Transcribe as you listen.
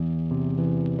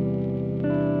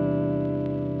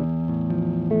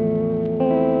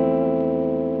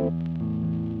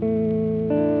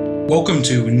Welcome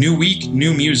to New Week,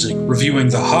 New Music, reviewing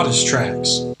the hottest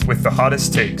tracks with the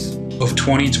hottest takes of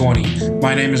 2020.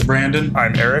 My name is Brandon.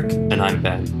 I'm Eric. And I'm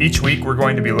Ben. Each week we're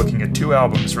going to be looking at 2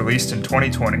 albums released in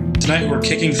 2020. Tonight we're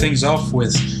kicking things off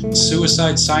with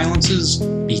Suicide Silence's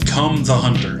Become the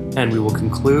Hunter. And we will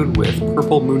conclude with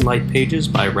Purple Moonlight Pages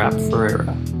by Rap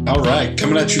Ferreira. All right,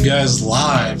 coming at you guys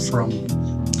live from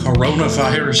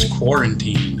coronavirus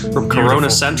quarantine. From Corona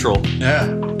Central.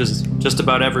 Yeah. Just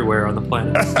about everywhere on the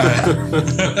planet.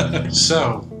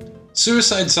 So,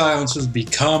 Suicide Silence's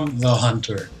Become the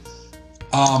Hunter.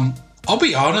 I'll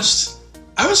be honest,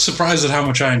 I was surprised at how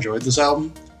much I enjoyed this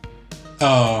album.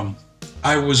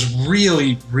 I was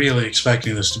really, really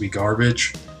expecting this to be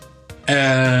garbage.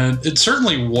 And it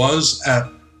certainly was at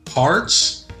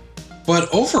parts.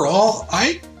 But overall,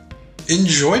 I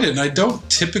enjoyed it. And I don't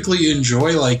typically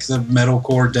enjoy like the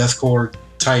metalcore, deathcore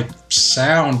type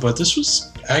sound, but this was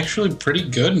actually pretty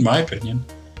good in my opinion.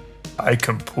 I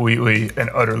completely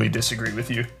and utterly disagree with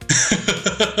you.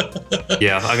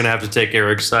 Yeah, I'm going to have to take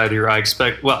Eric's side here. I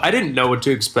didn't know what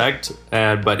to expect,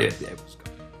 but it was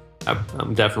good.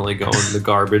 I'm definitely going the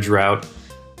garbage route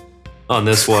on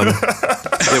this one.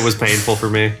 It was painful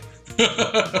for me.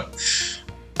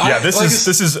 Yeah, this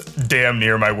is damn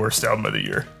near my worst album of the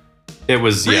year. It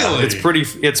was, really? Yeah,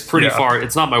 it's pretty far.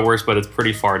 It's not my worst, but it's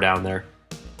pretty far down there.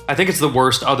 I think it's the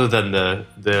worst other than the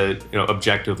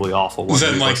objectively awful one.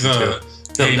 Then like the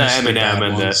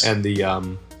Eminem and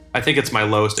the I think it's my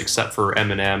lowest except for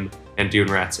Eminem and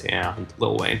Dune Rats and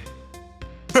Lil Wayne.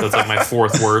 So it's like my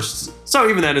fourth worst. So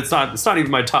even then, it's not even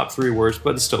my top 3 worst,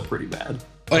 but it's still pretty bad.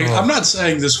 Like, I'm not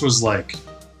saying this was like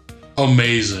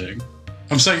amazing.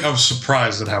 I'm saying I was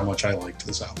surprised at how much I liked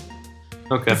this album.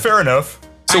 Okay, fair enough.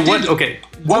 So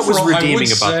what was redeeming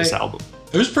about this album?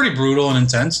 It was pretty brutal and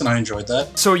intense, and I enjoyed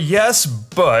that. So yes,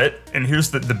 but, and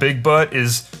here's the big but,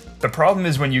 is the problem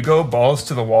is when you go balls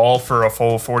to the wall for a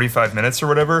full 45 minutes or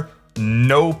whatever,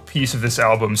 no piece of this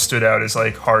album stood out as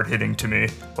like hard hitting to me.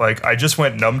 Like I just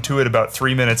went numb to it about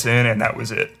 3 minutes in, and that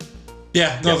was it.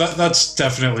 Yeah, no, that's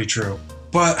definitely true.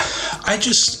 But I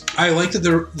like that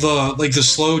the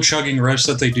slow chugging riffs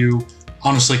that they do,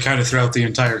 honestly, kind of throughout the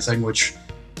entire thing, which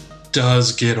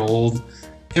does get old.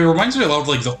 It reminds me a lot of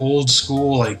like the old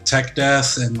school like tech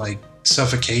death and like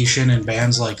Suffocation and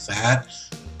bands like that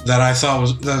I thought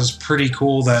was pretty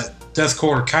cool that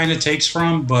deathcore kind of takes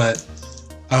from, but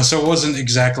so it wasn't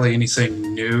exactly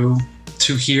anything new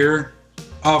to hear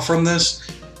from this.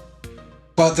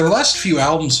 But their last few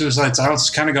albums, Suicide Silence,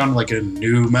 has kind of gone like a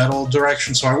new metal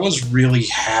direction, so I was really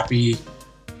happy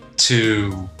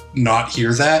to not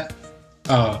hear that.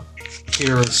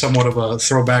 Hear somewhat of a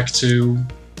throwback to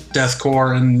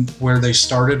deathcore and where they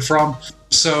started from.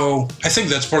 So I think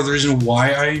that's part of the reason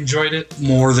why I enjoyed it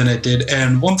more than it did.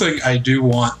 And one thing I do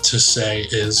want to say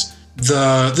is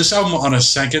this album on a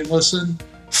second listen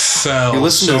fell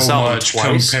so much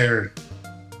compared.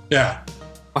 Yeah.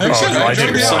 I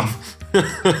enjoyed the album.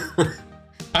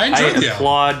 I enjoyed the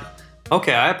album.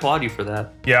 I applaud you for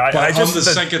that. Yeah, I just on the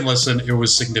second listen, it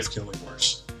was significantly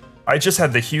worse. I just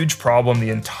had the huge problem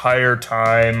the entire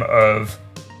time of,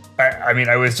 I mean,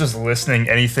 I was just missing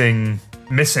anything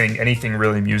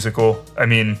really musical. I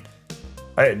mean,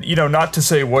 not to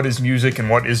say what is music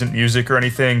and what isn't music or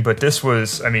anything, but this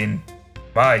was, I mean,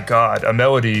 my God, a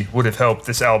melody would have helped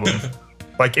this album.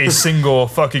 Like a single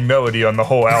fucking melody on the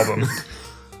whole album.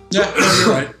 Yeah, no, you're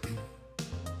right.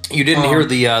 You didn't hear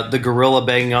the gorilla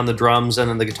banging on the drums and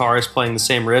then the guitarist playing the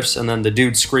same riffs and then the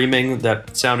dude screaming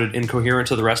that sounded incoherent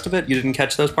to the rest of it? You didn't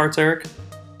catch those parts, Eric?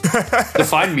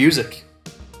 Define music.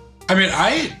 I mean,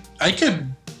 I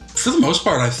could, for the most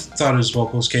part, I thought his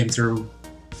vocals came through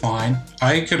fine.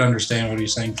 I could understand what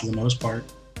he's saying for the most part.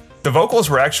 The vocals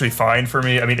were actually fine for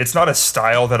me. I mean, it's not a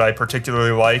style that I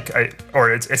particularly like,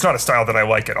 it's not a style that I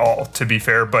like at all, to be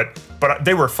fair, but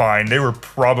they were fine. They were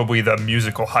probably the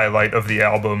musical highlight of the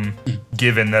album,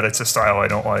 given that it's a style I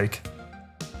don't like.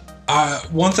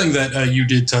 One thing that you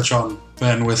did touch on,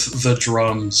 Ben, with the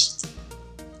drums,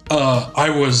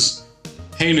 I was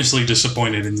heinously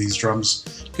disappointed in these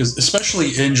drums, because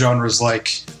especially in genres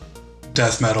like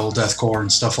death metal, deathcore,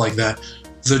 and stuff like that,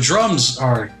 the drums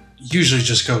usually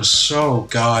just go so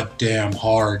goddamn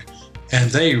hard,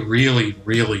 and they really,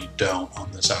 really don't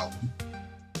on this album.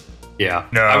 Yeah,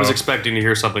 no. I was expecting to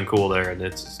hear something cool there, and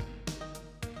it's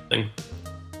thing.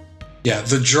 Yeah,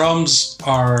 the drums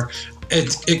are,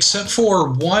 except for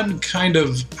one kind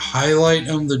of highlight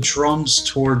on the drums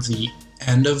toward the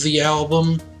end of the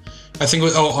album, I think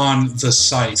on the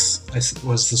Scythe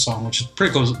was the song, which is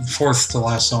pretty close, fourth to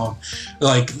last song.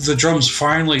 Like the drums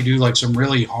finally do like some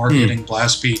really hard hitting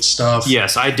blast beat stuff.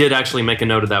 Yes, I did actually make a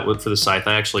note of that for the Scythe.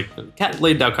 I actually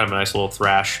laid down kind of a nice little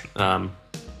thrash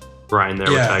grind there,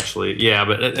 which actually,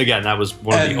 but again, that was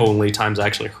one of the only times I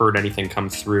actually heard anything come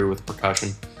through with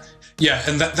percussion. Yeah,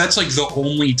 and that's like the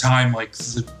only time like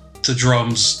the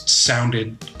drums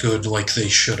sounded good like they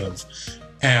should have,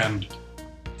 and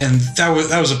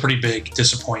that was a pretty big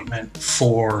disappointment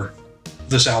for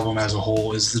this album as a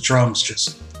whole. Is the drums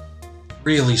just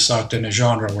really sucked in a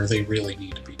genre where they really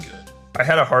need to be good. I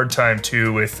had a hard time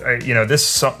too with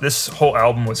this whole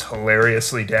album was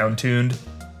hilariously downtuned.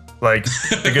 Like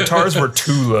the guitars were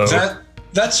too low.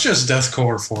 That's just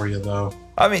deathcore for you, though.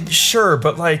 I mean, sure,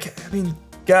 but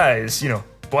guys,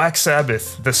 Black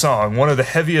Sabbath, the song, one of the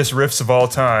heaviest riffs of all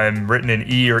time, written in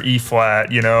E or E flat,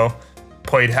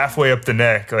 played halfway up the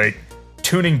neck. Like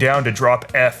tuning down to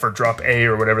drop F or drop A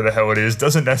or whatever the hell it is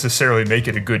doesn't necessarily make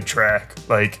it a good track.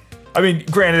 Like, I mean,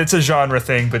 granted, it's a genre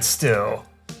thing, but still.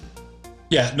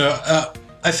 Yeah, no,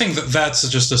 I think that's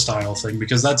just a style thing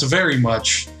because that's very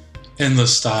much in the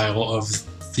style of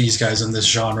these guys in this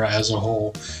genre as a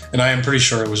whole, and I am pretty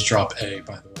sure it was drop A,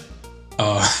 by the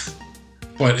way.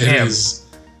 But it is.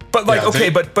 But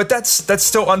but that's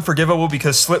still unforgivable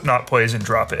because Slipknot plays in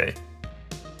drop A,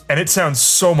 and it sounds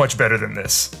so much better than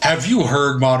this. Have you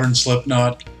heard modern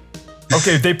Slipknot?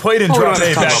 Okay, they played in drop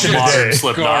A back in the day.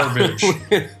 Slipknot. Garbage.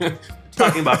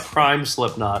 Talking about prime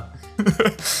Slipknot.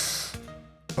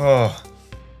 Oh,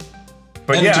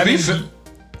 but and yeah, to be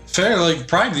fair, like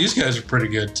Prime, these guys are pretty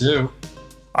good too.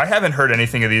 I haven't heard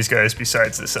anything of these guys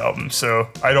besides this album, so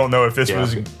I don't know if this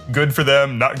was good for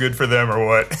them, not good for them, or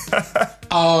what.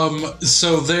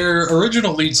 So their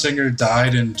original lead singer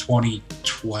died in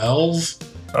 2012.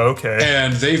 Okay.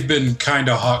 And they've been kind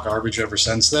of hot garbage ever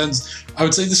since then. I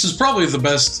would say this is probably the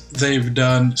best they've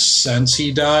done since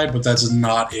he died, but that's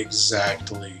not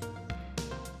exactly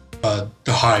the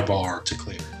high bar to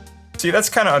clear. See, that's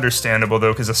kind of understandable,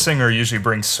 though, because a singer usually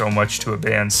brings so much to a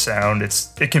band's sound.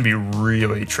 It can be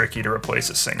really tricky to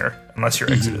replace a singer, unless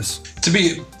you're Exodus. To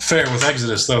be fair with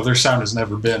Exodus, though, their sound has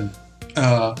never been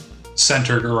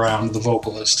centered around the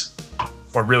vocalist.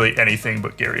 Or really anything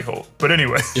but Gary Holt. But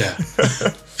anyway. Yeah.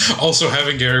 Also,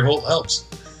 having Gary Holt helps.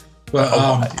 But,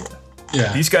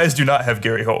 yeah. These guys do not have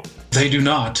Gary Holt. They do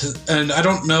not. And I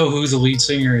don't know who the lead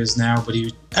singer is now, but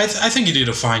I think he did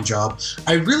a fine job.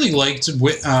 I really liked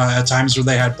at times where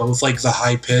they had both like the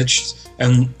high-pitched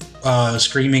and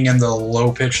screaming and the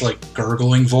low-pitched, like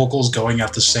gurgling vocals going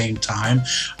at the same time.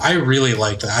 I really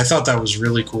liked that. I thought that was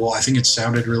really cool. I think it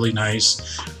sounded really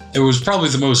nice. It was probably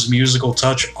the most musical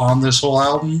touch on this whole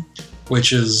album,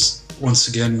 which is, once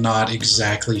again, not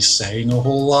exactly saying a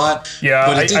whole lot. Yeah,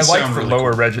 but I like the really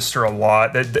lower cool. register a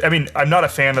lot. I mean, I'm not a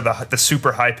fan of the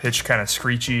super high-pitched kind of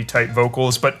screechy type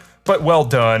vocals, but well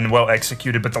done, well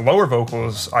executed. But the lower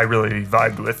vocals, I really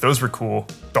vibed with. Those were cool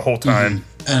the whole time.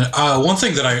 And one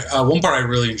part I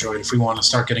really enjoyed, if we want to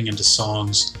start getting into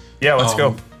songs. Yeah, let's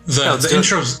go.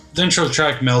 The intro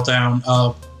track,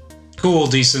 Meltdown, cool,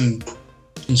 decent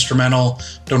instrumental.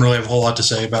 Don't really have a whole lot to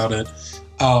say about it.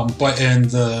 But in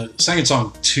the second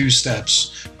song, Two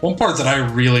Steps, one part that I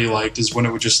really liked is when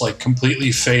it would just like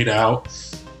completely fade out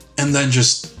and then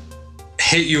just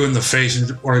hit you in the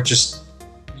face, or just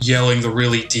yelling the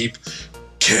really deep,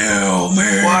 "Kill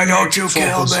me! Why don't you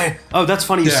kill me?" Oh, that's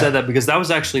funny you Yeah. said that, because that was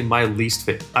actually my least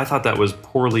favorite. I thought that was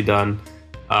poorly done,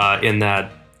 in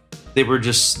that they were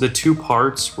just, the two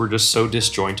parts were just so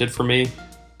disjointed for me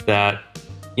that,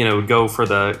 it would go for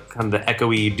the kind of the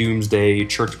echoey doomsday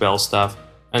church bell stuff,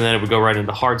 and then it would go right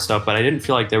into hard stuff, but I didn't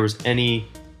feel like there was any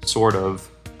sort of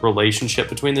relationship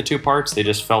between the two parts. They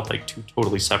just felt like two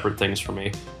totally separate things for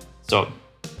me. So,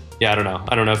 yeah, I don't know.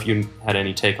 I don't know if you had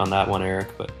any take on that one,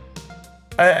 Eric, but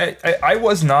I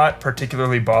was not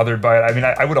particularly bothered by it. I mean,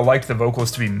 I would have liked the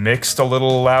vocals to be mixed a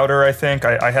little louder, I think.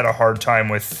 I had a hard time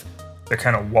with the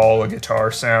kind of wall of guitar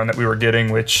sound that we were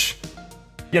getting, which,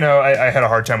 I had a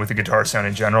hard time with the guitar sound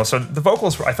in general. So the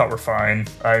vocals, I thought, were fine.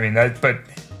 I mean,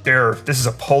 this is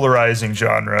a polarizing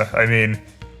genre. I mean,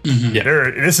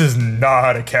 this is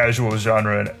not a casual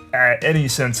genre in any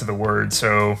sense of the word.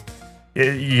 So,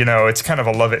 it's kind of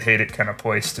a love it, hate it kind of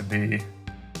place to be.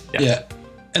 Yeah.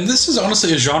 And this is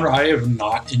honestly a genre I have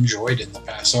not enjoyed in the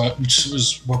past. So it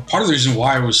was part of the reason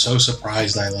why I was so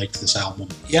surprised I liked this album.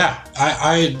 Yeah,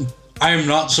 I am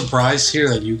not surprised here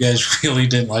that you guys really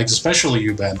didn't like, especially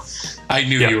you, Ben. I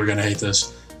knew you were going to hate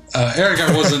this. Eric,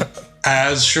 I wasn't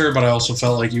as sure, but I also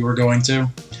felt like you were going to.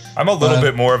 I'm a little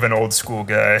bit more of an old school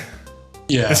guy.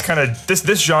 Yeah.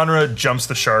 This genre jumps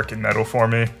the shark in metal for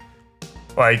me.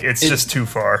 Like, it's just too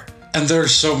far. And there are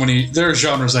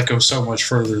genres that go so much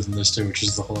further than this too, which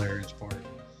is the hilarious part.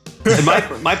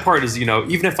 And my part is,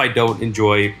 even if I don't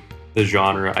enjoy the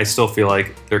genre, I still feel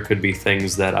like there could be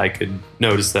things that I could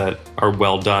notice that are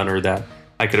well done or that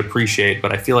I could appreciate.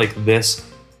 But I feel like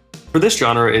for this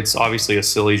genre, it's obviously a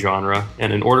silly genre,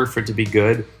 and in order for it to be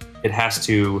good, it has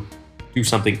to do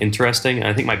something interesting. And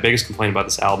I think my biggest complaint about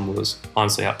this album was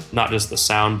honestly not just the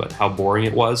sound, but how boring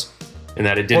it was, and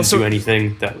that it didn't do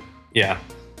anything that, yeah.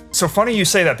 So funny you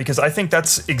say that, because I think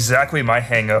that's exactly my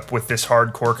hang up with this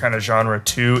hardcore kind of genre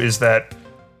too, is that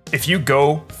if you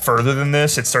go further than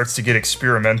this, it starts to get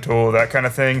experimental, that kind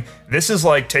of thing. This is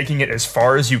like taking it as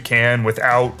far as you can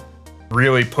without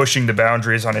really pushing the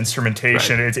boundaries on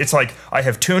instrumentation. Right. It's like, I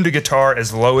have tuned a guitar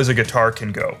as low as a guitar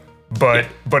can go, but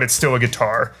it's still a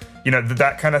guitar.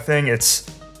 That kind of thing.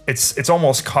 It's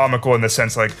almost comical in the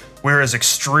sense like, we're as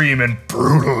extreme and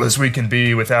brutal as we can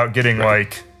be without getting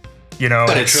like,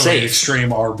 but it's safe.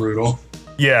 Extreme are brutal.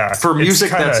 Yeah. For music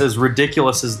that's as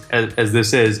ridiculous as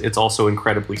this is, it's also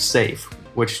incredibly safe,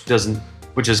 which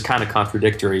is kind of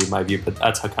contradictory in my view, but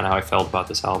that's kind of how I felt about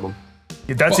this album.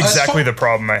 Yeah, that's exactly the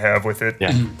problem I have with it.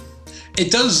 Yeah. Mm-hmm.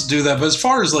 It does do that, but as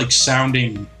far as like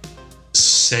sounding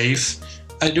safe,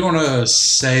 I do want to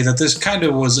say that this kind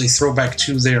of was a throwback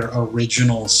to their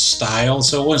original style,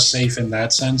 so it was safe in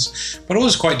that sense, but it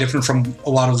was quite different from a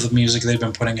lot of the music they've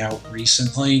been putting out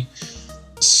recently.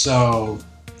 So,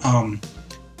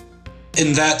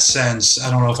 in that sense, I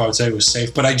don't know if I would say it was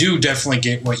safe, but I do definitely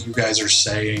get what you guys are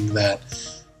saying, that,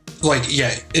 like,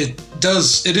 yeah, it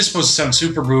is supposed to sound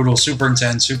super brutal, super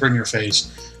intense, super in your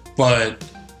face, but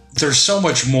there's so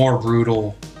much more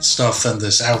brutal stuff than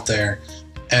this out there.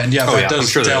 And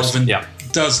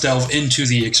does delve into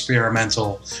the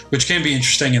experimental, which can be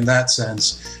interesting in that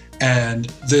sense. And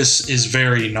this is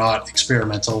very not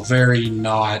experimental, very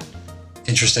not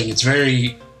interesting. It's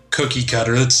very cookie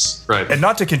cutter. It's right. And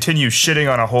not to continue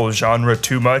shitting on a whole genre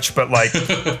too much, but like,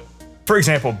 for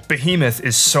example, Behemoth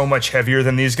is so much heavier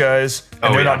than these guys,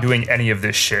 and they're not doing any of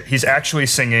this shit. He's actually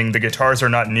singing. The guitars are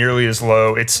not nearly as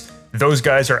low. Those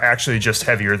guys are actually just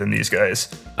heavier than these guys.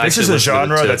 This is a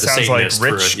genre that sounds like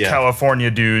rich California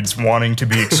dudes wanting to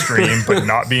be extreme, but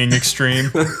not being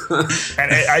extreme.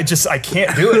 And I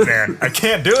can't do it, man. I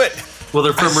can't do it. Well,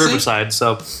 they're from Riverside,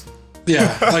 so.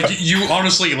 Yeah, like you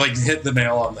honestly like hit the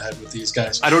nail on the head with these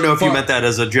guys. I don't know if you meant that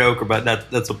as a joke, but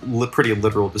that's a pretty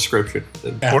literal description.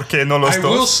 Yeah. I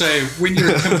will say, when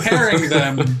you're comparing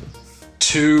them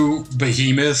to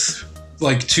Behemoth,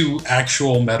 like two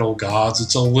actual metal gods,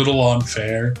 it's a little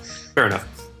unfair. Fair enough.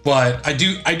 But I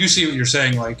do see what you're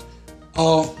saying. Like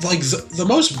the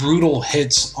most brutal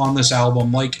hits on this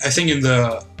album, like I think in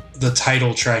the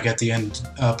title track at the end,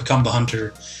 "Become the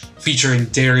Hunter," featuring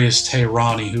Darius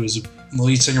Tehrani, who is the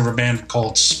lead singer of a band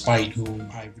called Spite, whom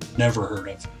I've never heard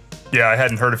of. Yeah, I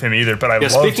hadn't heard of him either, but I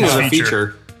love speaking his of the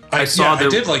feature. I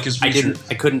did like his feature.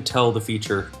 I couldn't tell the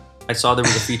feature. I saw there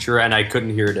was a feature and I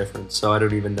couldn't hear a difference, so I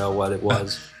don't even know what it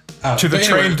was. To the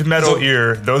trained metal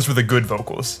ear, those were the good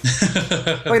vocals.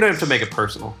 Well, you don't have to make it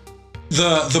personal.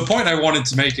 The point I wanted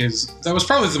to make is that was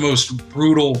probably the most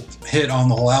brutal hit on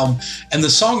the whole album, and the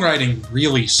songwriting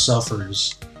really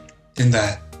suffers in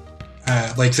that.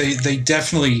 Like they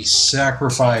definitely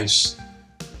sacrifice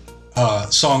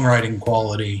songwriting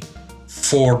quality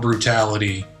for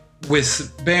brutality.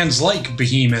 With bands like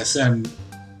Behemoth and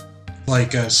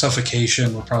like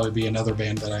Suffocation would probably be another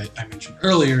band that I mentioned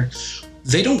earlier,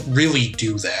 they don't really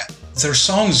do that. Their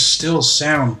songs still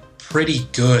sound pretty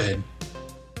good,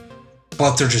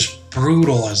 but they're just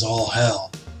brutal as all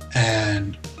hell.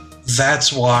 And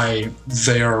that's why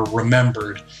they are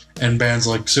remembered. And bands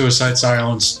like Suicide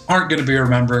Silence aren't going to be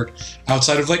remembered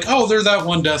outside of like, oh, they're that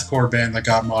one deathcore band that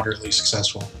got moderately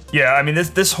successful. Yeah, I mean,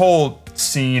 this whole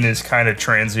scene is kind of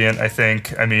transient, I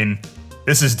think. I mean,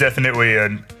 this is definitely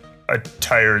a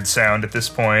tired sound at this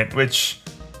point, which,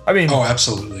 I mean... Oh,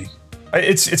 absolutely.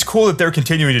 It's cool that they're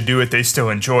continuing to do it. They still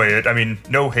enjoy it. I mean,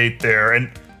 no hate there.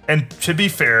 And to be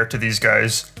fair to these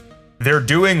guys, they're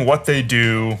doing what they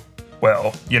do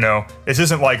well, This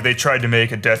isn't like they tried to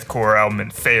make a deathcore album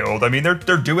and failed. I mean, they're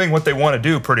doing what they want to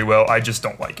do pretty well. I just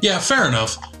don't like it. Yeah, fair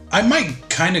enough. I might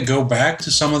kind of go back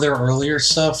to some of their earlier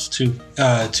stuff to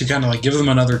kind of like give them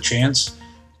another chance,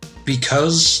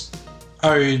 because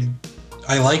I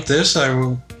like this.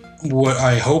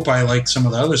 I hope I like some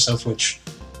of the other stuff, which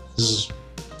is,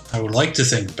 I would like to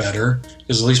think, better,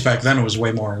 because at least back then it was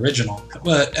way more original.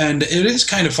 And it is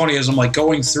kind of funny as I'm like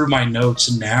going through my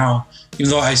notes now, even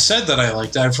though I said that I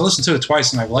liked it, I've listened to it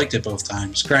twice and I've liked it both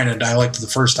times. Granted, I liked it the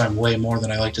first time way more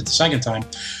than I liked it the second time.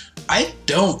 I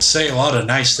don't say a lot of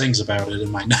nice things about it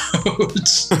in my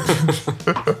notes.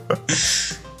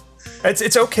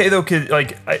 It's okay though, 'cause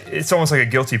like it's almost like a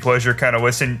guilty pleasure kind of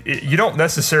listen. You don't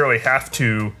necessarily have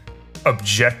to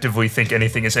objectively think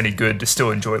anything is any good to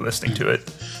still enjoy listening to it.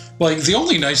 Like, the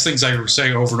only nice things I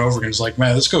say over and over again is like,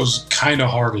 man, this goes kind of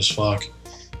hard as fuck.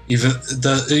 Even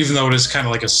though it is kind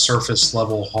of like a surface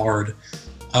level hard.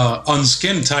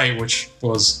 Unskin Tight, which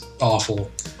was awful.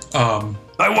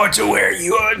 I want to wear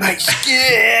you on my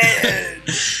skin.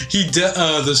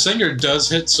 The singer does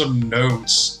hit some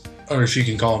notes, or if you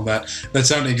can call them that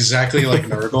sound exactly like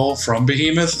Nurgle from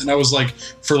Behemoth, and I was like,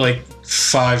 for like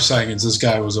 5 seconds, this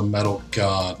guy was a metal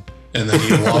god, and then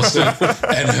he lost it,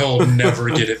 and he'll never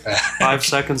get it back. 5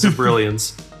 seconds of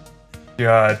brilliance.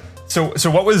 God. So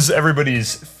what was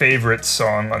everybody's favorite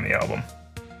song on the album?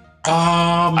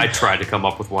 I tried to come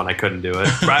up with one. I couldn't do it.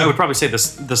 I would probably say the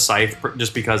Scythe,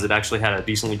 just because it actually had a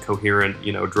decently coherent,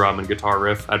 drum and guitar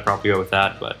riff. I'd probably go with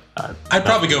that. But I'd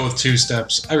probably go with Two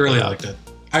Steps. I really liked it.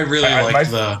 I really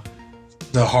liked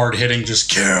the hard hitting, just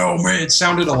kill me. It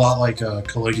sounded a lot like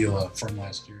Caligula from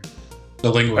last year.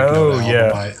 The Lingua album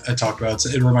I talked about.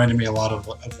 It reminded me a lot of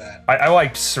that. I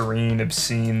liked Serene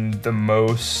Obscene the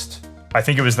most. I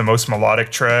think it was the most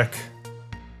melodic track.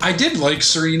 I did like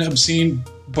Serene Obscene,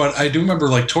 but I do remember,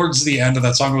 like, towards the end of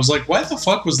that song, I was like, why the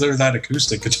fuck was there that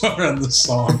acoustic guitar on this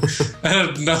song? It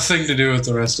had nothing to do with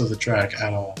the rest of the track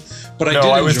at all. But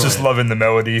I was just loving the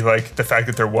melody, like the fact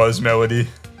that there was melody.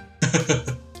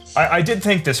 I did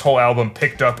think this whole album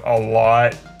picked up a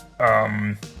lot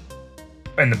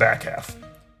in the back half.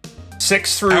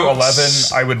 6 through 11,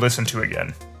 I would listen to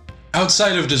again.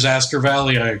 Outside of Disaster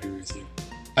Valley, I agree with you.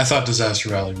 I thought Disaster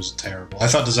Valley was terrible. I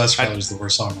thought Disaster Valley was the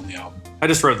worst song on the album. I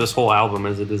just wrote this whole album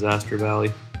as a Disaster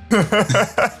Valley.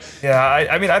 Yeah,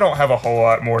 I mean, I don't have a whole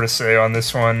lot more to say on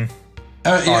this one.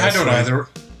 I don't either.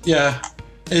 Yeah,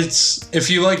 it's if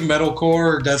you like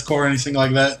metalcore or deathcore or anything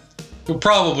like that, you'll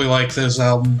probably like this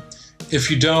album.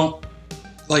 If you don't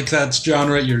like that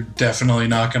genre, you're definitely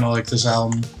not gonna like this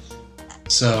album.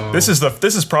 So this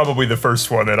is probably the first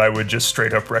one that I would just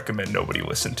straight up recommend nobody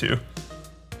listen to.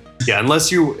 Yeah,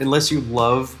 unless you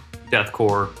love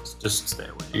deathcore, just stay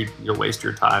away. You'll waste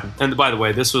your time. And by the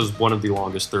way, this was one of the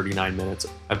longest 39 minutes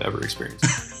I've ever experienced.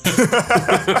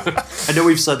 I know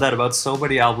we've said that about so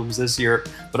many albums this year,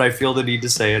 but I feel the need to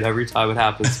say it every time it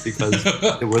happens because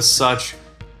it was such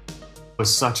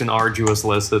an arduous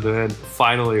listen, and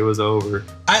finally it was over.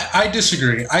 I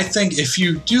disagree. I think if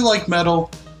you do like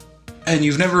metal and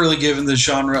you've never really given this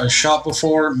genre a shot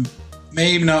before,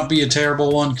 may not be a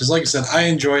terrible one, because like I said, I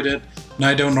enjoyed it, and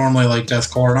I don't normally like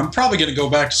deathcore, and I'm probably going to go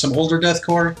back to some older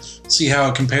deathcore, see how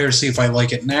it compares, see if I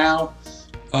like it now.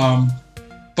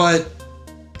 But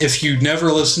if you never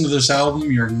listen to this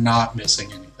album, you're not missing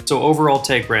anything. So overall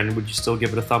take, Brandon, would you still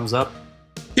give it a thumbs up?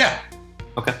 Yeah.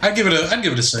 Okay. I'd give it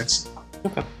a 6.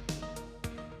 Okay.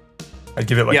 I'd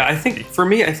give it like... Yeah, I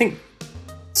think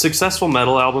successful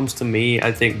metal albums, to me,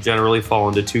 I think generally fall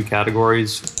into 2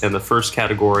 categories. And the first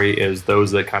category is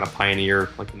those that kind of pioneer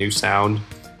like a new sound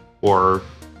or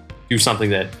do something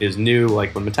that is new,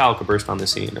 like when Metallica burst on the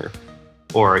scene,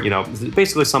 or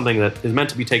basically something that is meant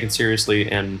to be taken seriously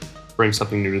and bring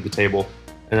something new to the table.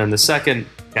 And then the second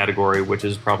category, which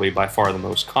is probably by far the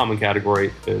most common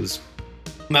category, is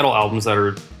metal albums that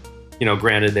are,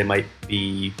 granted, they might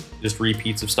be just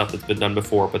repeats of stuff that's been done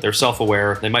before, but they're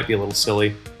self-aware. They might be a little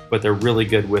silly, but they're really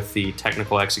good with the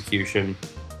technical execution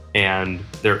and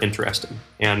they're interesting.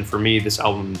 And for me, this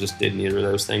album just did neither of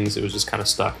those things. It was just kind of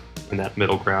stuck in that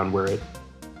middle ground where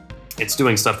it's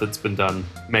doing stuff that's been done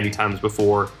many times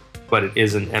before, but it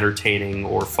isn't entertaining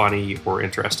or funny or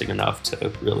interesting enough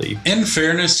to really... In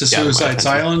fairness to Suicide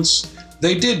Silence,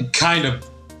 they did kind of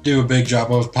do a big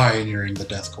job of pioneering the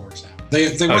deathcore sound. They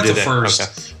weren't the first,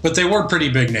 okay, but they were pretty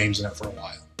big names in it for a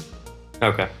while.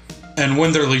 Okay. And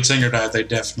when their lead singer died, they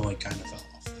definitely kind of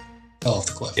fell off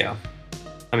the cliff. Yeah.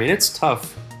 I mean, it's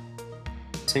tough.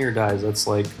 Singer dies, that's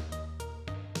like...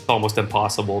 It's almost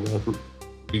impossible to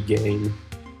regain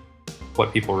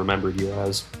what people remembered you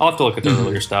as. I'll have to look at the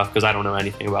earlier stuff because I don't know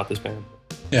anything about this band.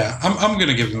 Yeah, I'm going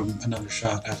to give them another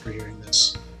shot after hearing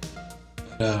this.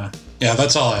 But, yeah,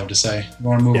 that's all I have to say. You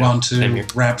want to move on to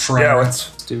Rap Forever? Yeah,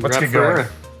 let's get going.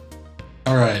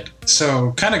 All right.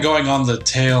 So, kind of going on the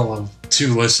tail of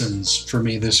 2 listens for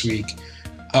me this week.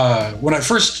 When I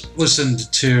first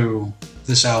listened to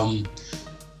this album,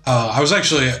 I was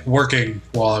actually working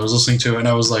while I was listening to it, and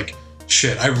I was like,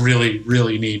 shit, I really,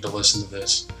 really need to listen to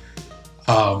this.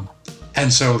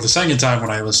 And so the second time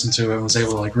when I listened to it and was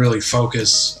able to like really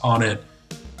focus on it,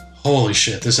 holy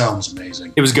shit, this album's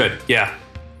amazing. It was good, yeah.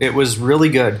 It was really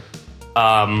good.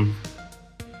 Yeah,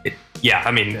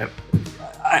 I mean,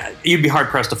 you'd be hard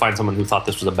pressed to find someone who thought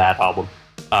this was a bad album.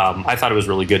 I thought it was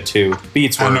really good too.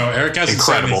 Beats were I know Eric hasn't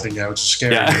incredible. said anything yet, which is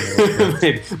scary.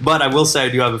 Yeah. But I will say I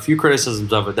do have a few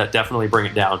criticisms of it that definitely bring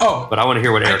it down. Oh, but I want to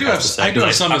hear what Eric has to say. I do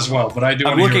have some as well, but I do.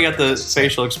 I'm want to looking hear at the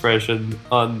facial expression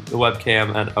on the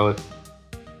webcam, and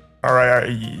All right,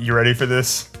 you ready for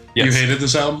this? yes. You hated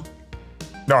this album?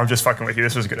 No, I'm just fucking with you.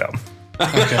 This was a good album.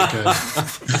 Okay, good.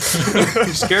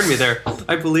 You scared me there.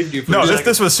 I believed you. For No, a this second.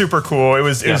 this was super cool. It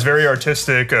was Yeah. very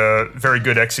artistic, very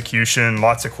good execution,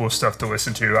 lots of cool stuff to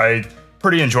listen to.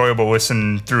 Pretty enjoyable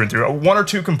listen through and through. One or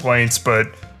two complaints, but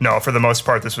no, for the most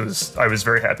part, I was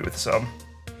very happy with this album.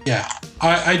 Yeah,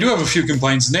 I do have a few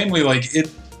complaints. Namely, like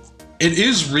it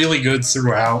is really good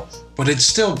throughout, but it's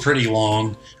still pretty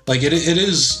long. Like it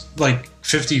is like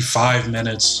 55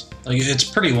 minutes. Like it's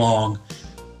pretty long,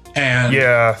 and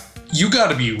Yeah, you got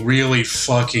to be really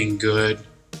fucking good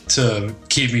to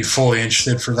keep me fully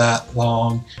interested for that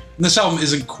long. And this album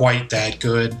isn't quite that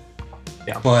good.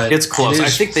 Yeah, But it's close. It I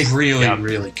is think they really, yeah.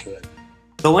 really good.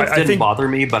 The length I didn't think- bother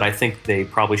me, but I think they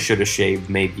probably should have shaved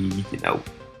maybe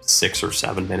 6 or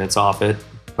 7 minutes off it,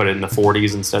 put it in the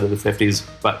 40s instead of the 50s.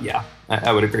 But yeah,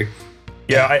 I would agree.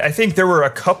 yeah. I think there were a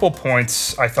couple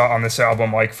points I thought on this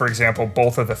album, like for example,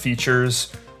 both of the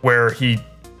features where he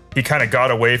kind of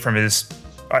got away from his.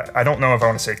 I don't know if I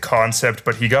want to say concept,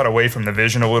 but he got away from the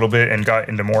vision a little bit and got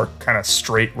into more kind of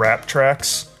straight rap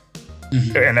tracks.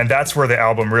 And then that's where the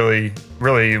album really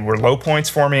were low points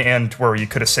for me, and where you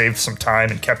could have saved some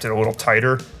time and kept it a little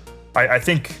tighter. I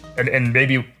think, and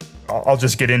maybe I'll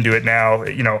just get into it now.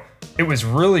 It was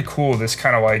really cool. This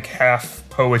kind of like half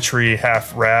poetry,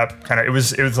 half rap kind of. It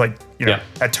was like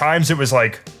at times it was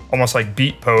like almost like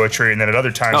beat poetry, and then at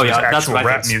other times Oh, it was yeah, that's actual what I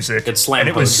rap think. music. It's slam and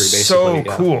it was poetry, so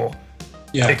basically, yeah. cool.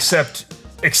 Yeah.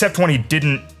 Except when he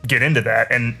didn't get into that.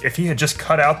 And if he had just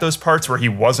cut out those parts where he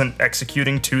wasn't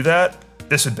executing to that,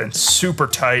 this would have been super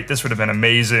tight. This would have been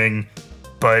amazing.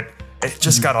 But it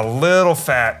just got a little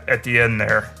fat at the end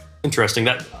there. Interesting.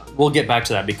 That we'll get back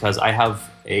to that because I have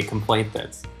a complaint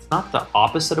that's not the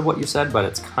opposite of what you said, but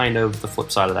it's kind of the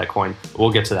flip side of that coin.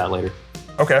 We'll get to that later.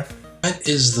 Okay. What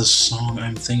is the song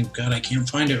I'm thinking of? God, I can't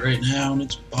find it right now, and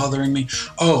it's bothering me.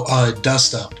 Oh,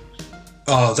 Dust Up.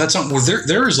 That song. Well,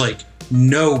 there is like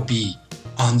no beat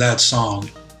on that song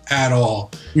at all.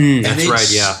 That's and it's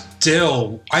right, yeah.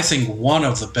 still, I think, one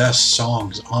of the best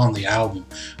songs on the album.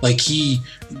 Like he,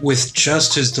 with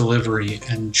just his delivery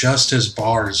and just his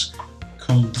bars,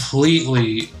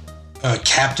 completely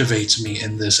captivates me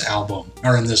in this album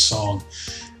or in this song.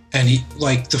 And he,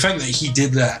 like the fact that he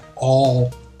did that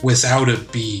all without a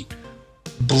beat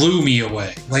blew me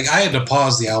away. Like I had to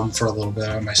pause the album for a little bit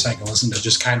on my second listen to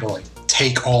just kind of like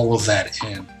take all of that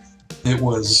in. It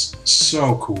was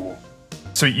so cool.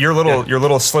 So your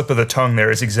little slip of the tongue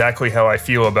there is exactly how I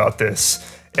feel about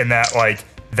this. And that like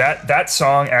that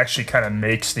song actually kind of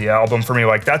makes the album for me.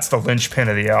 Like that's the linchpin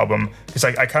of the album. Because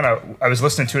I was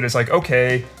listening to it, it's like,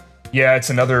 okay, yeah, it's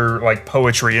another like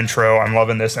poetry intro. I'm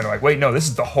loving this. And I'm like, wait, no, this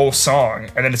is the whole song.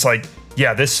 And then it's like,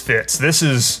 yeah, this fits. This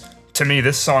is, to me,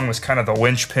 this song was kind of the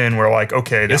linchpin where like,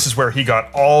 okay, this is where he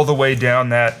got all the way down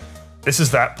that. This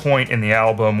is that point in the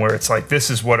album where it's like,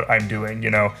 this is what I'm doing,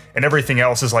 and everything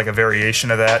else is like a variation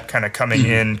of that, kind of coming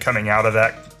in, coming out of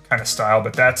that kind of style.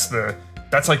 But that's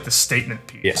like the statement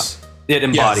piece. Yeah. It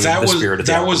embodied that the was, spirit of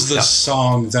the that album. was the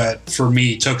song that for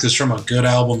me took this from a good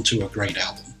album to a great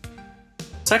album.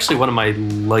 It's actually one of my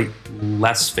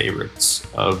less favorites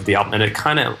of the album, and it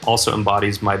kind of also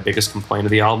embodies my biggest complaint of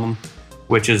the album,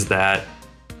 which is that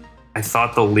I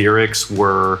thought the lyrics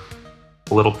were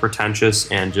a little pretentious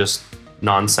and just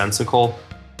nonsensical,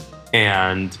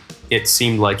 and it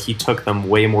seemed like he took them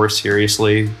way more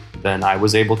seriously than I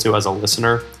was able to as a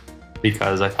listener,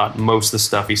 because I thought most of the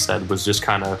stuff he said was just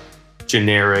kind of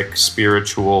generic,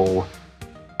 spiritual,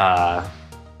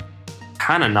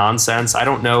 kind of nonsense. I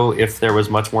don't know if there was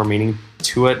much more meaning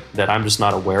to it that I'm just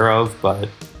not aware of, but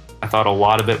I thought a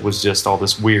lot of it was just all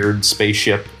this weird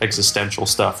spaceship existential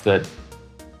stuff that,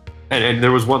 and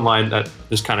there was one line that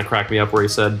just kind of cracked me up where he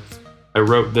said, I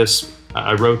wrote this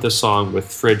song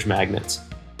with fridge magnets.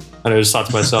 And I just thought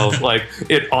to myself, like,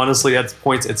 it honestly, at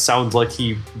points, it sounds like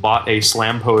he bought a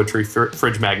slam poetry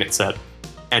fridge magnet set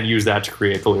and used that to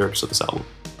create the lyrics of this album.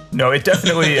 No, it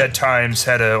definitely at times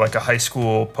had a high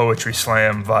school poetry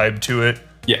slam vibe to it.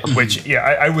 Yeah. Which, yeah,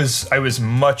 I was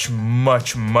much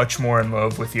more in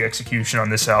love with the execution on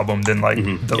this album than like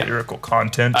the lyrical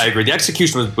content. I agree. The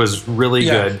execution was really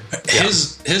good.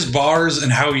 His bars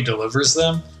and how he delivers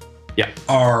them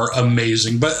are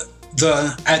amazing. But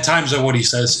at times what he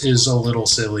says is a little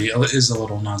silly, is a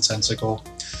little nonsensical.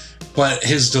 but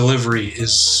his delivery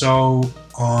is so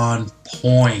on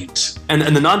point. And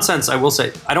the nonsense, I will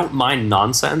say, I don't mind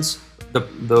nonsense.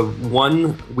 The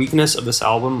one weakness of this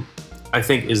album, I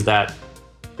think, is that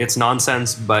it's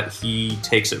nonsense, but he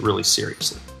takes it really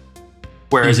seriously.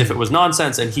 Whereas if it was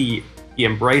nonsense and he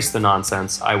embraced the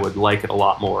nonsense, I would like it a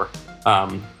lot more.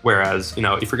 Whereas, you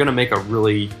know, if you're going to make a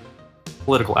really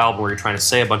political album where you're trying to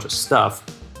say a bunch of stuff,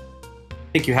 I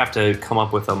think you have to come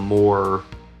up with a more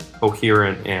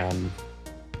coherent and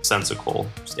sensical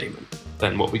statement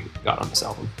than what we got on this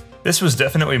album. This was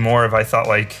definitely more of, I thought,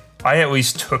 like, I at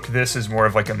least took this as more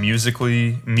of like a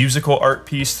musical art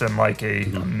piece than like a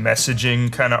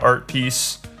messaging kind of art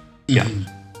piece. Yeah.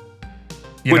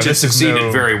 Which it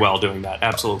succeeded very well doing that.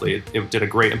 Absolutely. It did a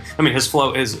great, I mean, his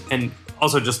flow is, and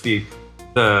also just the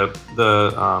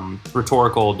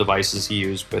rhetorical devices he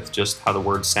used with just how the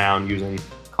words sound using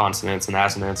consonants and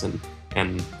assonants and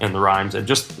the rhymes and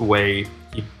just the way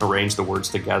he arranged the words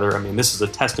together. I mean, this is a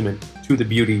testament to the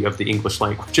beauty of the English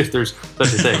language, if there's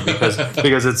such a thing,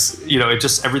 because it's, you know, it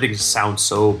just, everything just sounds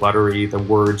so buttery. The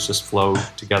words just flow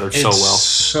together so well.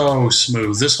 So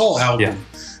smooth. This whole album,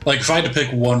 like if I had to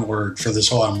pick one word for this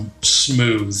whole album,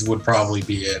 smooth would probably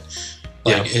be it.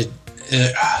 Like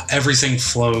everything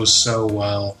flows so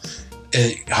well.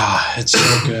 It's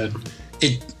so good.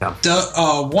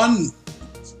 One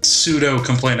pseudo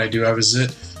complaint I do have is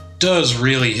it does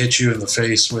really hit you in the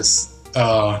face with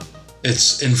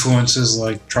its influences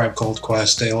like Tribe Called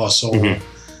Quest, De La Soul,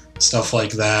 stuff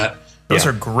like that. Those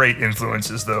are great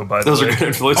influences, though, by the way. Those are good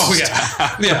influences.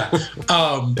 Oh,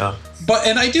 yeah. But,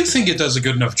 and I do think it does a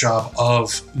good enough job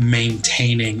of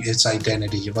maintaining its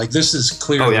identity. Like, this is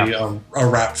clearly a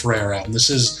Rap for Air album. This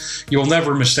is, you'll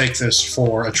never mistake this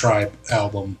for a Tribe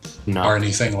album or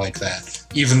anything like that.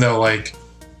 Even though, like,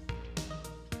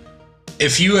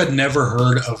 if you had never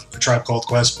heard of A Tribe Called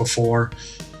Quest before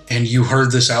and you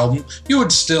heard this album, you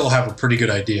would still have a pretty good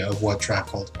idea of what Tribe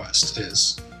Called Quest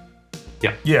is.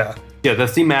 Yeah, the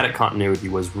thematic continuity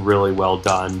was really well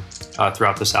done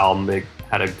throughout this album. It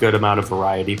had a good amount of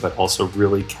variety, but also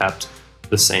really kept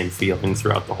the same feeling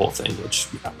throughout the whole thing, which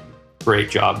great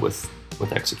job with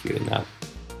executing that.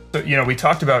 So, you know, we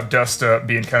talked about Dust Up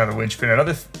being kind of the linchpin.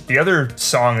 The other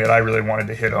song that I really wanted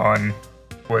to hit on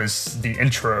was the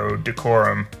intro,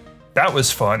 Decorum. That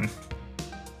was fun.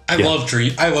 I love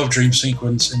Dream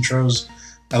Sequence intros.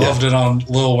 I loved it on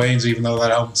Lil Wayne's, even though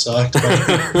that album sucked.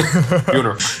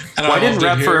 Funeral. Why didn't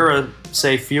Rap for Air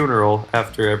say funeral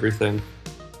after everything?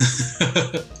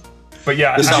 But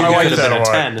yeah, I like that a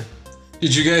lot. 10.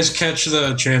 Did you guys catch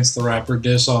the Chance the Rapper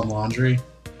diss on Laundry?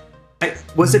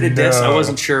 Was it a diss? I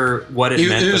wasn't sure what it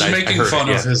meant. It was but making I heard fun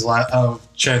it, of his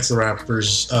Chance the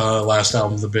Rapper's last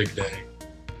album, The Big Day.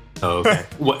 Oh, okay.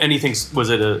 Was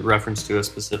it a reference to a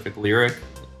specific lyric?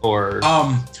 Or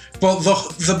well,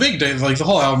 the Big Day, like the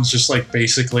whole album's just like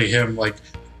basically him like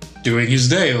doing his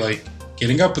day, like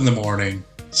getting up in the morning,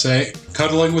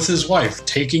 cuddling with his wife,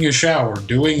 taking a shower,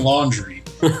 doing laundry,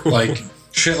 like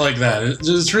shit like that.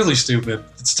 It's really stupid.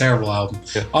 It's a terrible album.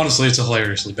 Yeah. Honestly, it's a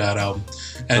hilariously bad album.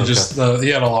 And just he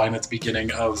had a line at the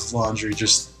beginning of Laundry,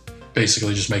 just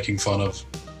basically just making fun of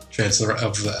Chance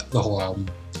of the whole album.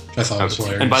 I thought it was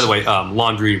hilarious. And by the way,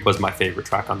 Laundry was my favorite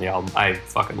track on the album. I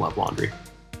fucking love Laundry.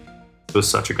 It was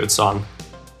such a good song.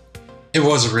 It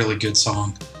was a really good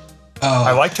song.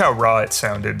 I liked how raw it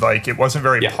sounded. Like, it wasn't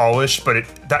very polished, but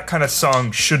that kind of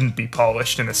song shouldn't be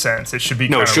polished in a sense. It should be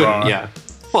kind of raw. Yeah.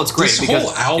 Well, it's great. This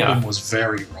whole album was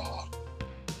very raw.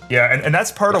 Yeah, and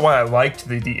that's part of why I liked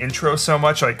the intro so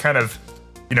much. Like, kind of,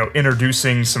 you know,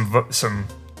 introducing some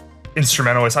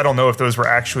instrumentalists. I don't know if those were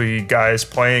actually guys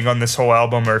playing on this whole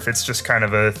album or if it's just kind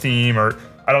of a theme or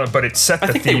I don't know, but it set the theme.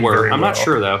 I think they were. Very I'm well. Not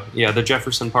sure though. Yeah, the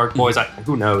Jefferson Park Boys.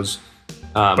 Who knows?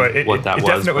 What that was?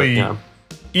 Definitely. But, yeah.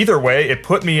 Either way, it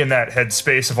put me in that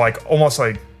headspace of like almost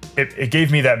like it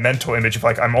gave me that mental image of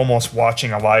like I'm almost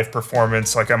watching a live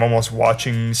performance, like I'm almost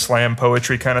watching slam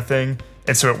poetry kind of thing.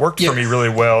 And so it worked for me really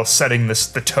well, setting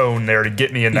the tone there to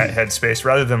get me in that headspace,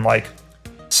 rather than like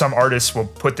some artists will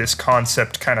put this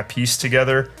concept kind of piece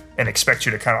together and expect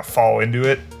you to kind of fall into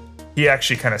it. He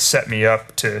actually kind of set me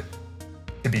up to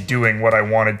be doing what I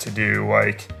wanted to do.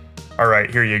 Like, all right,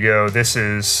 here you go. This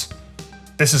is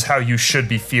how you should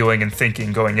be feeling and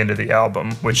thinking going into the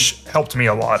album, which helped me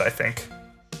a lot, I think.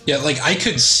 Yeah, like I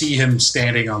could see him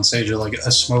standing on stage at like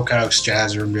a smokehouse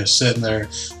jazz room, just sitting there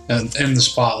in the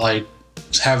spotlight,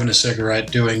 having a cigarette,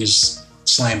 doing his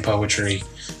slam poetry.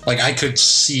 Like I could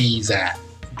see that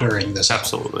during this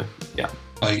Absolutely, album. Yeah.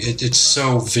 Like it's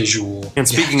so visual. And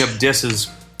speaking of disses,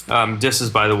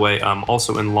 by the way,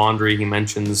 also in Laundry he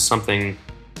mentions something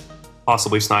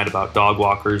possibly snide about dog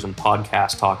walkers and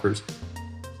podcast talkers.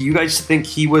 Do you guys think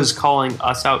he was calling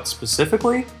us out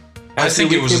specifically? I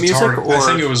think it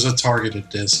was a targeted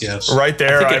diss. Yes, right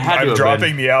there. I'm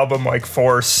dropping the album like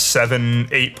 4, 7,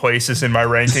 8 places in my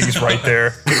rankings. Right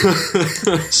there.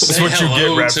 That's what you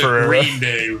get, Rap Ferreira. Green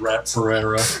Day, Rap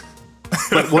Ferreira.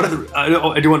 But one of the,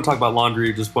 I do want to talk about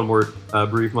Laundry just one more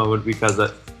brief moment, because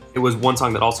it was one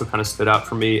song that also kind of stood out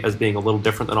for me as being a little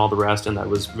different than all the rest, and that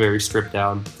was very stripped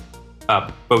down,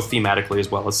 both thematically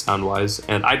as well as sound wise.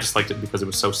 And I just liked it because it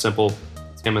was so simple.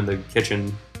 It's him in the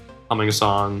kitchen humming a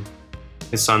song.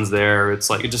 His son's there. It's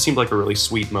like, it just seemed like a really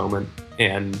sweet moment,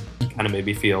 and kind of made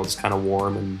me feel just kind of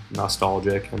warm and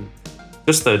nostalgic, and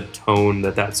just the tone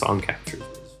that song captures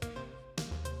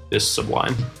is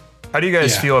sublime. How do you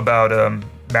guys feel about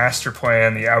Master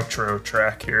Plan, the outro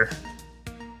track here?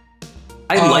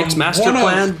 I liked Master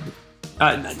Plan.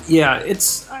 Yeah,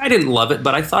 I didn't love it,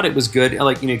 but I thought it was good.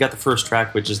 Like, you got the first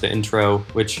track, which is the intro,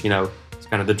 which, it's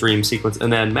kind of the dream sequence,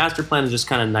 and then Master Plan is just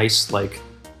kind of nice, like,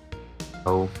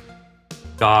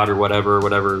 God or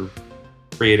whatever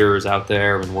creator is out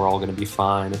there, and we're all going to be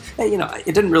fine. It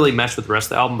didn't really mesh with the rest of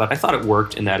the album, but I thought it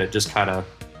worked in that it just kind of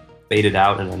faded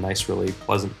out in a nice, really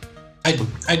pleasant.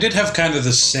 I did have kind of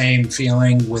the same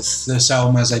feeling with this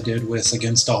album as I did with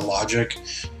Against All Logic,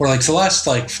 where like the last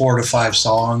 4 to 5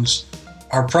 songs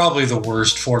are probably the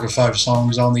worst 4 to 5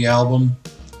 songs on the album.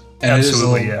 And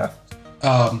absolutely,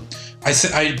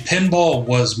 Pinball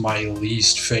was my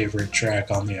least favorite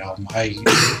track on the album.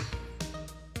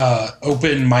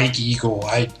 Open Mike Eagle.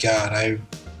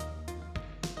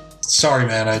 Sorry,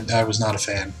 man. I was not a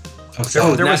fan of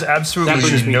that. There was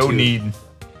absolutely no need.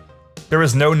 There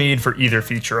was no need for either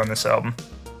feature on this album.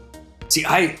 See,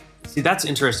 that's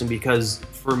interesting, because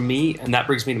for me, and that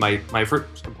brings me to my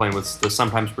first complaint was the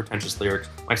sometimes pretentious lyrics.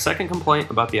 My second complaint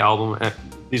about the album, and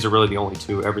these are really the only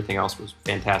two, everything else was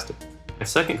fantastic. My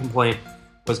second complaint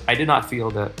was I did not feel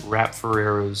that Rap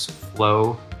Ferreira's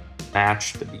flow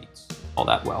matched the beats all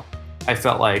that well. I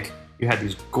felt like you had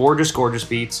these gorgeous, gorgeous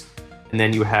beats, and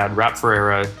then you had Rap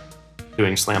Ferreira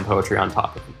doing slam poetry on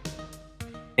top of them.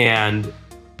 And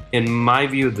in my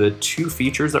view, the two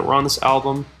features that were on this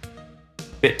album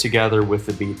fit together with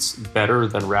the beats better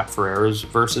than Rap Ferreira's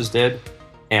verses did,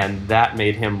 and that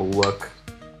made him look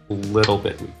a little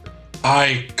bit weaker.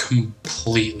 I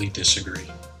completely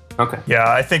disagree. Okay. Yeah,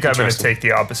 I think I'm going to take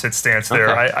the opposite stance there.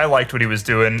 Okay. I liked what he was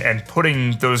doing, and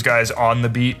putting those guys on the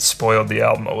beat spoiled the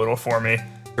album a little for me.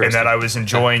 And that I was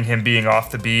enjoying him being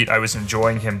off the beat. I was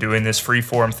enjoying him doing this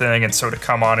freeform thing, and so to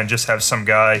come on and just have some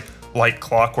guy like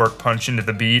clockwork punch into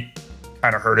the beat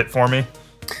kind of hurt it for me.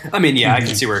 I mean, yeah, I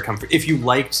can see where it comes from. If you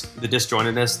liked the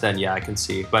disjointedness, then yeah, I can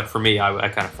see. But for me, I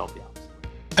kind of felt the opposite.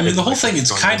 I mean, the whole thing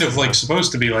is kind of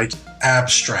supposed to be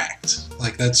abstract.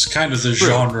 That's kind of the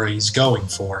genre he's going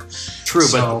for. True,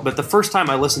 but the first time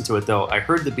I listened to it, though, I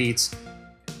heard the beats,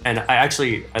 and I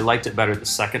liked it better the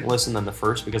second listen than the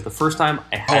first, because the first time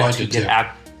I had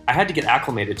to get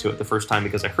acclimated to it the first time,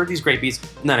 because I heard these great beats,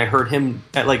 and then I heard him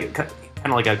at kind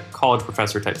of like a college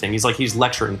professor type thing. He's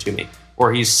lecturing to me,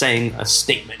 or he's saying a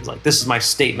statement. He's like, this is my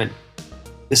statement.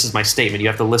 This is my statement. You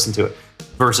have to listen to it.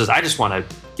 Versus I just want to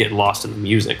get lost in the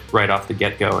music right off the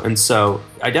get-go. And so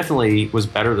I definitely was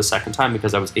better the second time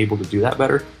because I was able to do that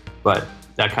better. But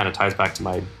that kind of ties back to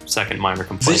my second minor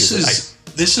complaint.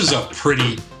 This is a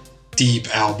pretty deep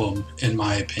album, in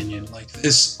my opinion.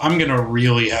 I'm going to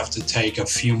really have to take a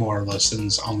few more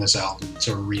listens on this album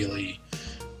to really,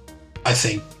 I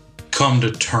think, come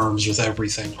to terms with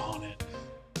everything on it.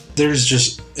 There's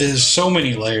so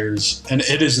many layers, and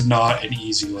it is not an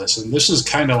easy listen. This is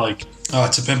kind of like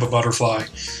To Pimp a Butterfly,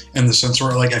 in the sense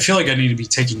where I feel like I need to be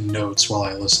taking notes while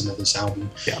I listen to this album.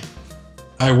 Yeah.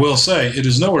 I will say it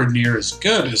is nowhere near as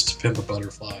good as To Pimp a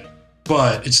Butterfly,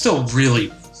 but it's still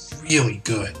really, really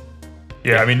good.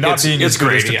 Yeah, I mean, not being as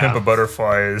good as To Pimp a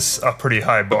Butterfly is a pretty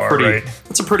high bar, right?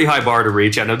 It's a pretty high bar to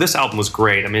reach. I know this album was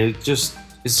great. I mean,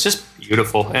 it's just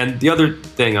beautiful. And the other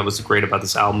thing that was great about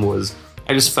this album was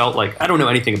I just felt like, I don't know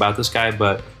anything about this guy,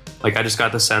 but I just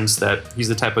got the sense that he's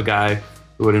the type of guy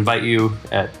who would invite you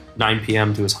at 9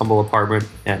 p.m. to his humble apartment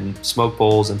and smoke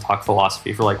bowls and talk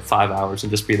philosophy for 5 hours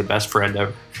and just be the best friend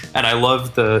ever. And I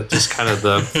love he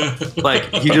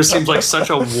just seems like such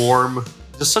a warm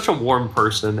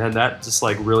person, and that just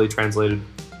really translated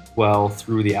well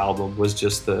through the album, was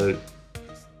just the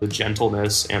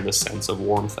gentleness and the sense of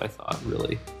warmth, I thought,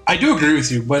 really. I do agree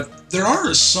with you, but there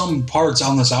are some parts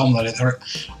on this album that are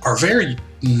very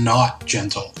not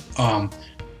gentle.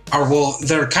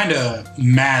 They're kind of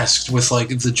masked with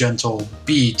the gentle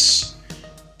beats,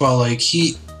 but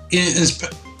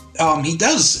he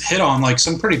does hit on like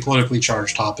some pretty politically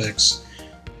charged topics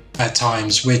at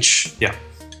times, which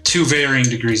to varying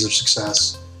degrees of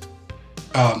success,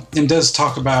 and does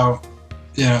talk about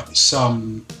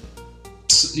some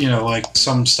like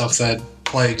some stuff that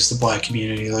plagues the black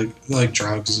community, like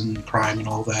drugs and crime and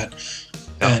all that.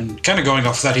 And kind of going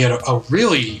off of that, he had a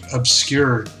really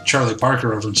obscure Charlie Parker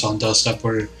reference on Dust Up,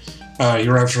 where he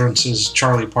references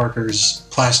Charlie Parker's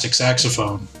plastic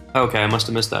saxophone. Okay, I must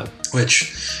have missed that.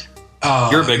 Which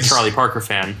you're a big Charlie Parker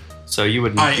fan, so you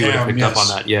would have picked up on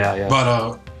that. Yeah. But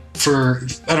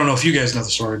I don't know if you guys know the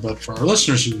story, but for our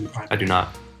listeners who I do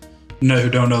not who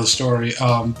don't know the story,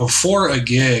 before a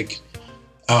gig,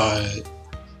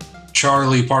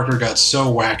 Charlie Parker got so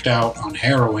whacked out on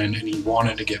heroin and he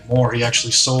wanted to get more. He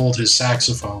actually sold his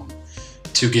saxophone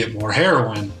to get more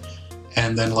heroin.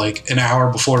 And then like an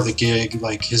hour before the gig,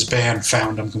 like his band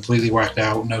found him completely whacked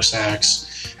out, no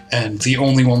sax. And the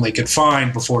only one they could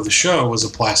find before the show was a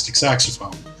plastic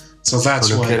saxophone. So that's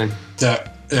so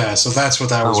that's what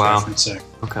that was referencing.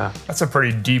 Okay. That's a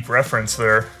pretty deep reference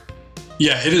there.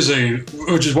 Yeah, it is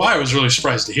which is why I was really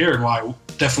surprised to hear and why I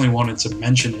definitely wanted to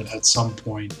mention it at some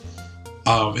point.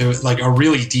 It was like a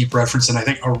really deep reference, and I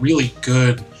think a really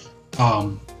good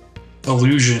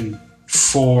allusion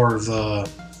for the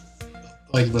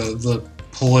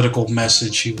political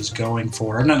message he was going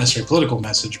for. Or not necessarily political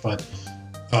message, but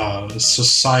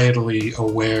societally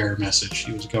aware message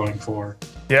he was going for.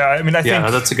 Yeah, I mean, I think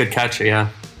that's a good catch. Yeah,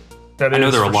 I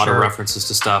know there are a lot of references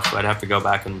to stuff. I'd have to go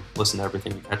back and listen to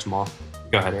everything to catch them all.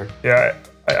 Go ahead, Eric. Yeah,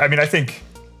 I mean, I think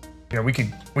we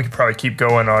could probably keep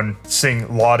going on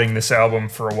lauding this album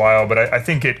for a while, but I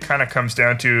think it kind of comes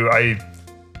down to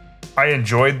I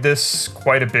enjoyed this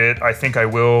quite a bit. I think I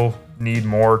will need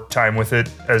more time with it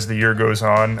as the year goes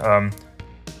on.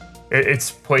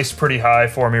 It's placed pretty high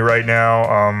for me right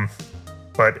now,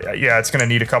 but yeah, it's gonna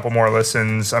need a couple more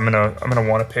listens. I'm gonna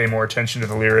want to pay more attention to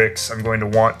the lyrics. I'm going to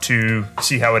want to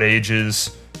see how it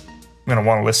ages. I'm gonna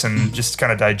want to listen, just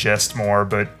kind of digest more.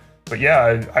 But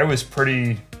yeah, I was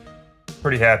pretty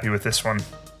happy with this one.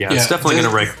 Yeah, it's definitely going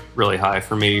to rank really high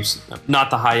for me. Not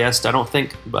the highest, I don't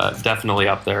think, but definitely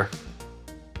up there.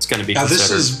 It's going to be considered.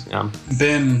 This has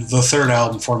been the third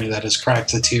album for me that has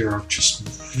cracked the tier of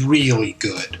just really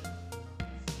good.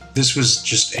 This was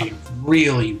just a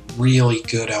really, really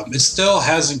good album. It still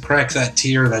hasn't cracked that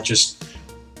tier that just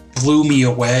blew me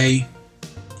away.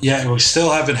 Yeah, we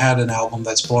still haven't had an album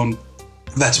that's blown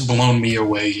me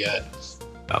away yet.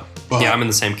 Oh. Yeah, I'm in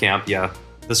the same camp, yeah.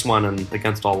 This one and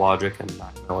Against All Logic and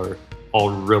Mac Miller,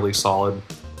 all really solid.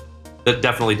 That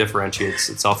definitely differentiates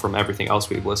itself from everything else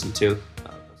we've listened to.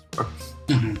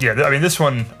 Yeah, I mean, this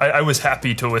one, I was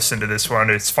happy to listen to this one.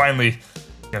 It's finally,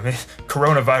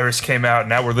 coronavirus came out,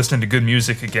 now we're listening to good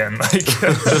music again.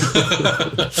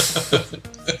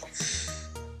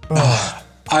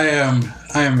 I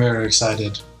am very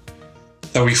excited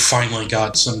that we finally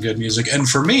got some good music. And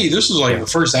for me, this is like the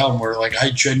first album where like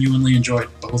I genuinely enjoyed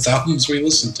both albums we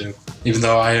listened to. Even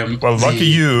though I am lucky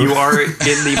you. You are in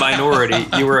the minority.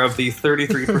 You were of the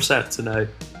 33% tonight.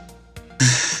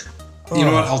 You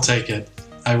know what? I'll take it.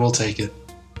 I will take it.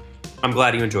 I'm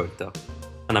glad you enjoyed it though.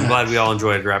 And I'm glad we all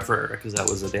enjoyed Rap for Eric, because that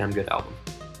was a damn good album.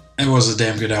 It was a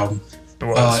damn good album. It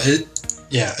was.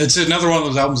 It's another one of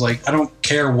those albums like I don't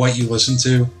care what you listen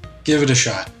to, give it a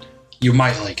shot. You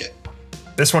might like it.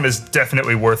 This one is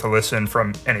definitely worth a listen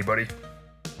from anybody.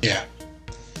 Yeah.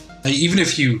 Like, even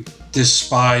if you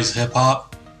despise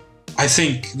hip-hop, I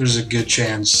think there's a good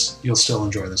chance you'll still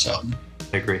enjoy this album.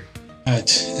 I agree. All right.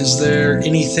 Is there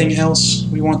anything else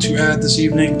we want to add this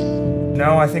evening?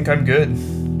 No, I think I'm good.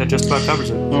 That just about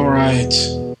covers it. All right.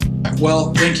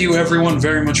 Well, thank you everyone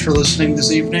very much for listening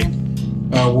this evening.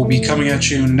 We'll be coming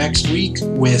at you next week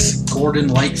with Gordon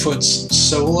Lightfoot's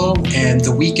solo and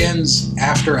The Weeknd's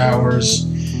After Hours.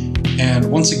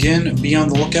 And once again, be on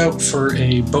the lookout for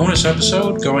a bonus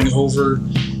episode going over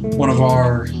one of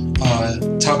our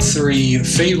top 3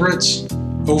 favorites,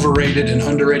 overrated and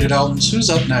underrated albums. Who's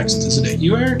up next? Is it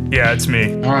you, Eric? Yeah, it's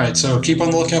me. All right, so keep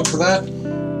on the lookout for that.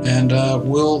 And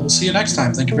we'll see you next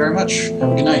time. Thank you very much.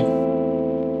 Have a good night.